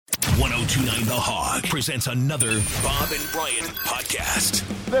1029 The Hog presents another Bob and Brian podcast.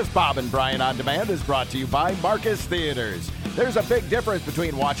 This Bob and Brian On Demand is brought to you by Marcus Theaters. There's a big difference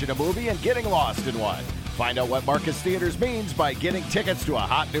between watching a movie and getting lost in one. Find out what Marcus Theaters means by getting tickets to a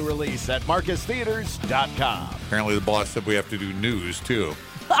hot new release at marcustheaters.com. Apparently the boss said we have to do news, too.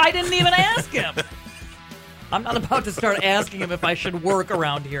 I didn't even ask him. I'm not about to start asking him if I should work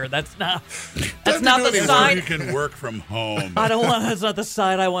around here. That's not the side. You can work from home. I don't want. That's not the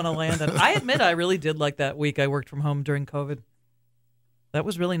side I want to land on. I admit I really did like that week I worked from home during COVID. That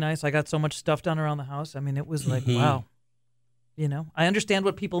was really nice. I got so much stuff done around the house. I mean, it was like, wow. You know, I understand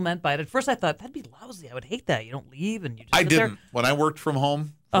what people meant by it. At first I thought, that'd be lousy. I would hate that. You don't leave and you just I sit didn't. there. When I worked from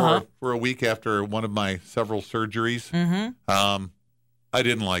home for a week after one of my several surgeries, I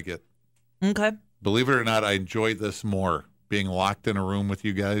didn't like it. Okay. Believe it or not, I enjoy this more, being locked in a room with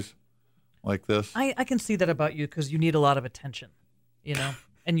you guys like this. I can see that about you because you need a lot of attention, you know,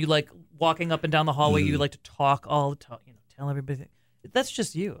 and you like walking up and down the hallway. You like to talk all the time, you know, tell everybody. That's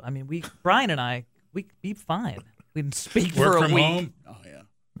just you. I mean, Brian and I, we'd be fine. We'd speak Work for a from week. home? Oh, yeah.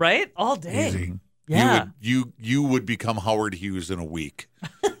 Right? All day. Easy. Yeah. You would become Howard Hughes in a week.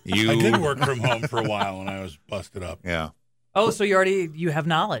 I did work from home for a while when I was busted up. Yeah. Oh, so you have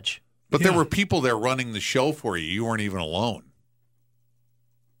knowledge. But there were people there running the show for you. You weren't even alone.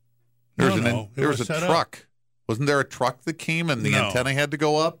 There was a truck. Wasn't there a truck that came and the antenna had to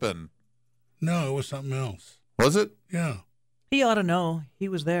go up? And no, it was something else. was it? Yeah. He ought to know. He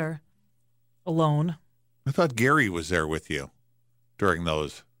was there alone. I thought Gary was there with you during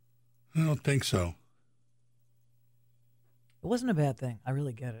those. I don't think so. It wasn't a bad thing. I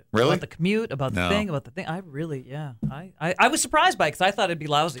really get it. Really? About the commute, about the thing. I really, yeah. I was surprised by it because I thought it'd be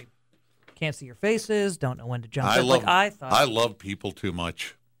lousy. Can't see your faces. Don't know when to jump in. I love people too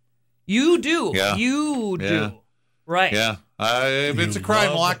much. You do. Yeah. You do. Yeah. Right. Yeah. If it's a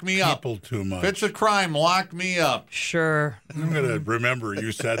crime, lock me up. People too much. If it's a crime, lock me up. Sure. I'm going to remember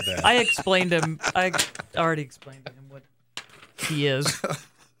you said that. I already explained to him what he is.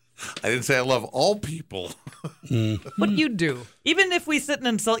 I didn't say I love all people. What you do. Even if we sit and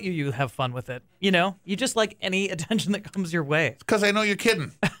insult you, you have fun with it. You know? You just like any attention that comes your way. Because I know you're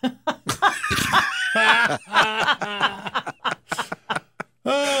kidding.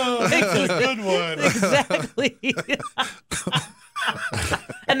 Oh, that's a good one. Exactly.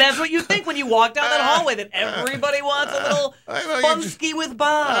 And that's what you think when you walk down that hallway, that everybody wants a little funski with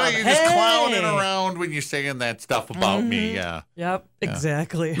Bob. You're just clowning around when you're saying that stuff about me. Yeah. Yep,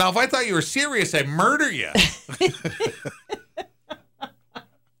 exactly. Now, if I thought you were serious, I'd murder you.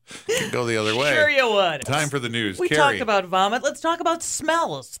 You'd go the other way. Sure you would. Time for the news. We Carrie. talked about vomit. Let's talk about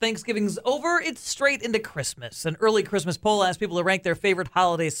smells. Thanksgiving's over. It's straight into Christmas. An early Christmas poll asked people to rank their favorite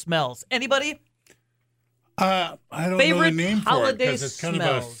holiday smells. Anybody? I don't Favorite know the name for it holiday because it's kind of a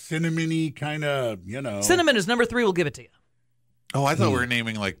smells. cinnamony kind of, you know. Cinnamon is number 3. We'll give it to you. Oh, I thought we were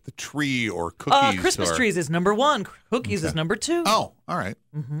naming like the tree or cookies. Christmas trees is number 1. Cookies is number 2. Oh, all right.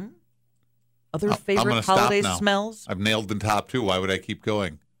 Other I'm favorite gonna stop holiday now. smells? I've nailed the top 2. Why would I keep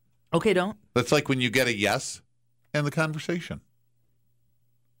going? Okay, don't. That's like when you get a yes in the conversation.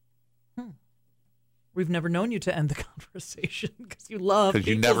 We've never known you to end the conversation because you love Because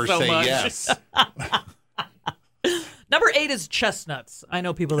you people never so say much. yes. Number 8 is chestnuts. I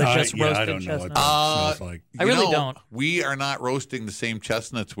know people that just roasted I don't know chestnuts. what that smells like. I really don't. We are not roasting the same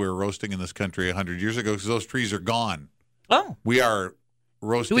chestnuts we were roasting in this country 100 years ago because those trees are gone. Oh, We are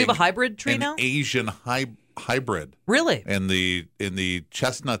roasting. do we have a hybrid tree an now? Asian hybrid, Really? and the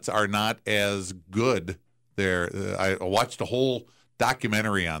chestnuts are not as good. I watched a whole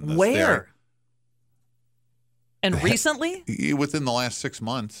documentary on this. Where? And recently? Within the last 6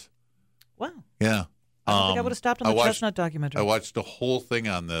 months. Wow. Yeah. I don't think I would have stopped on the chestnut documentary. I watched the whole thing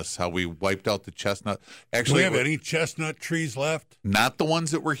on this, how we wiped out the chestnut. Do Actually, we have any chestnut trees left? not the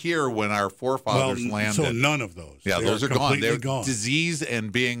ones that were here when our forefathers landed. So none of those. Yeah, They those are gone. completely They're gone. disease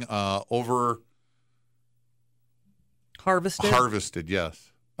and being Harvested?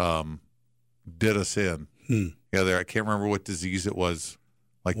 yes. Did us in. Yeah, I can't remember what disease it was.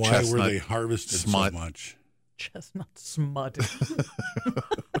 Like Why chestnut were they harvested smut. so much? Chestnut smut.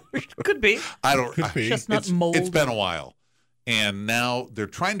 Could be. I don't. Could be. Chestnut mold. It's been a while, and now they're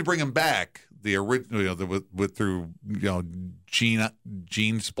trying to bring them back. The original, through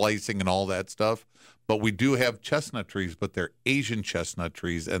gene splicing and all that stuff. But we do have chestnut trees, but they're Asian chestnut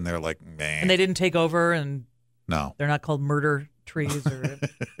trees, and they're like, man. And they didn't take over, and No. they're not called murder trees, or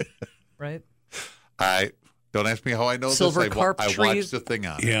right? Don't ask me how I know Silver this. carp I trees. watched the thing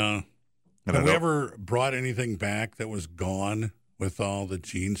on it. Yeah. And I Have we don't- ever brought anything back that was gone with all the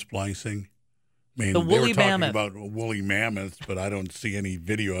gene splicing? mean, The they were woolly talking mammoth. about woolly mammoths, but I don't see any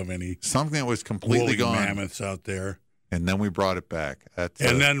video of any Something that was completely woolly gone, mammoths out there. and then we brought it back. That's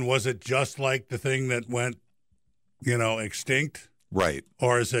And then was it just like the thing that went, extinct? right.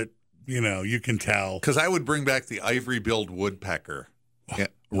 Or is it, you can tell. Because I would bring back the ivory-billed woodpecker right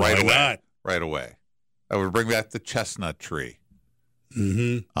Why away. not? Right away. I would bring back the chestnut tree.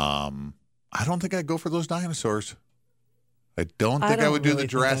 Mm-hmm. I don't think I'd go for those dinosaurs. I don't think I would do the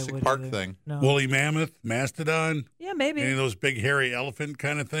Jurassic Park thing. No. Woolly mammoth, mastodon, Yeah, maybe. any of those big hairy elephant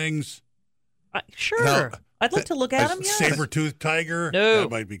kind of things. Sure. No, I'd like to look at them. Yeah. Saber-toothed tiger. No.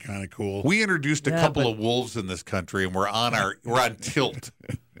 That might be kind of cool. We introduced a Yeah, couple but- of wolves in this country, and we're on tilt.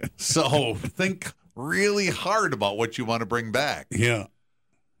 So think really hard about what you want to bring back. Yeah.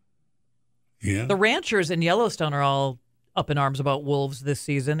 Yeah. The ranchers in Yellowstone are all up in arms about wolves this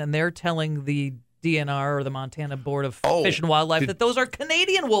season, and they're telling the DNR or the Montana Board of Fish and Wildlife that those are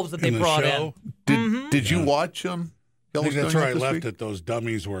Canadian wolves that they In the brought show? in. Did you watch I think Yellowstone that's where I this left week? it. Those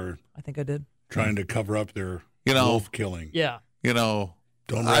dummies were I think I did. trying to cover up their wolf killing. Yeah.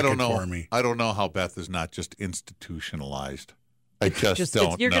 Don't I wreck don't it know. for me. I don't know how Beth is not just institutionalized. I just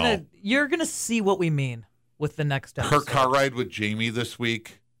don't you're know. You're gonna see what we mean with the next episode. Her car ride with Jamie this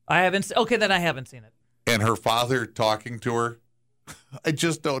week, I haven't. Okay, then I haven't seen it. and her father talking to her. I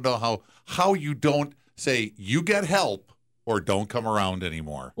just don't know how you don't say you get help or don't come around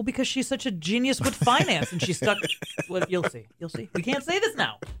anymore. Well, because she's such a genius with finance, and she's stuck. Well, you'll see. You'll see. We can't say this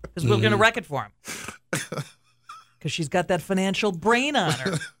now because we're gonna wreck it for him. Because she's got that financial brain on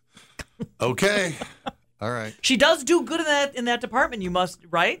her. Okay, all right. She does do good in that department. You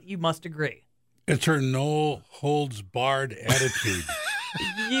must agree. It's her no holds barred attitude.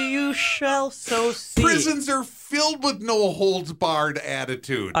 You shall so see. Prisons are filled with no holds barred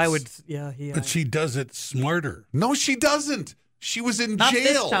attitudes. I would. Yeah. But she does it smarter. No, she doesn't. She was in Not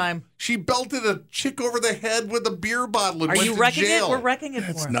jail. this time. She belted a chick over the head with a beer bottle and Are went you to wrecking jail. it? We're wrecking it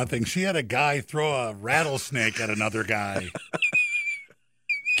It's for him. nothing. She had a guy throw a rattlesnake at another guy.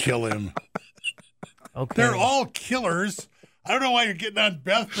 Kill him. Okay. They're all killers. I don't know why you're getting on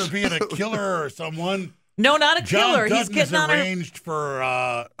Beth for being a killer or someone. No, not a John killer. He's Dutton's getting on her. arranged for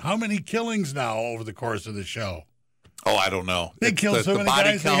how many killings now over the course of the show? Oh, I don't know. They killed so many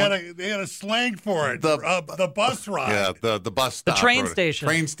body guys. count. They had a slang for it. The- The bus ride. Yeah, the bus stop. train or- station.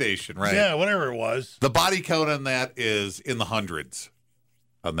 Train station, right. Yeah, whatever it was. The body count on that is in the hundreds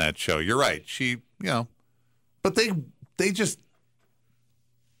on that show. You're right. But they just,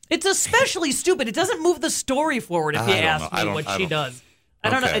 It's especially stupid. It doesn't move the story forward if you ask me what she does. I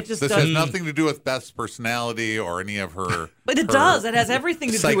don't know. okay. It just This does. has nothing to do with Beth's personality or any of her. But it her does. It has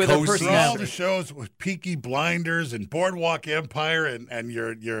everything to do with her psychosis. For all the personality. shows with Peaky Blinders and Boardwalk Empire, and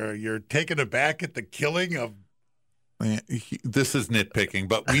you're taken aback at the killing of. This is nitpicking,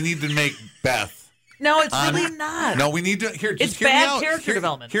 but we need to make Beth. No, it's really not. No, we need to just It's hear me bad out. character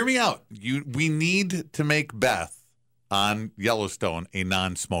development. Hear me out. We need to make Beth on Yellowstone a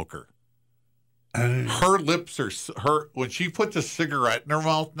non-smoker. Her lips are when she puts a cigarette in her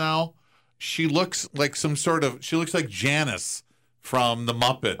mouth now, she looks like she looks like Janice from the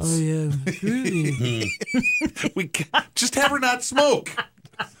Muppets. Oh yeah. We just have her not smoke.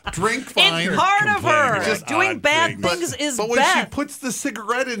 Drink fine. It's part of her. Complaining about Doing odd bad things. things is But when she bad. puts the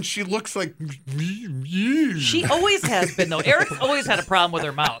cigarette in, she looks like She always has been, though. Eric's always had a problem with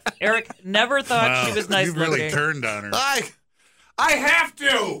her mouth. Eric never thought she was nice You really looking. turned on her. I have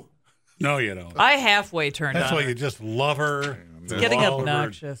to. No, you don't. I halfway turned That's on why her. you just love her. It's Getting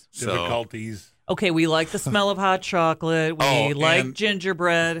obnoxious. Difficulties. Okay, we like the smell of hot chocolate. We Oh, like and-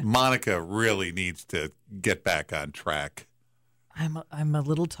 gingerbread. Monica really needs to get back on track. I'm a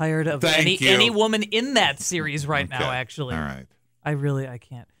little tired of Thank you. any woman in that series right now, Okay. actually. All right. I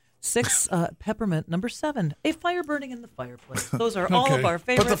can't. 6, peppermint. Number 7, a fire burning in the fireplace. Those are all of our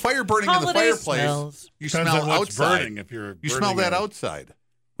favorite But the fire burning in the holiday fireplace, smells. you Depends smell on what's outside. burning. If you're You smell burning that a- outside.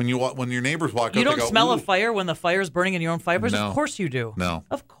 When your neighbors walk You up, they don't go, smell a "Ooh." fire when the fire's burning in your own fireplace? No. Of course you do. No.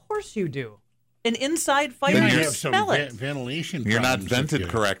 Of course you do. An inside fire, You you might have some smell it. ventilation. You're not problems if vented you-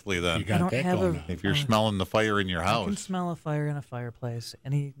 correctly You then. got I don't that have going a- on. If you're smelling the fire in your I can house. smell a fire in a fireplace.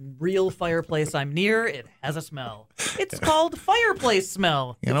 Any real fireplace I'm near, it has a smell. It's called fireplace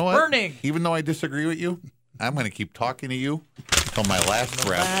smell. You know It's what? burning. Even though I disagree with you, I'm going to keep talking to you till my last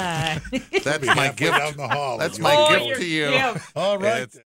breath. Bye. That's my Halfway gift. down the hall. That's You my know. gift to you. gift. All right. It's-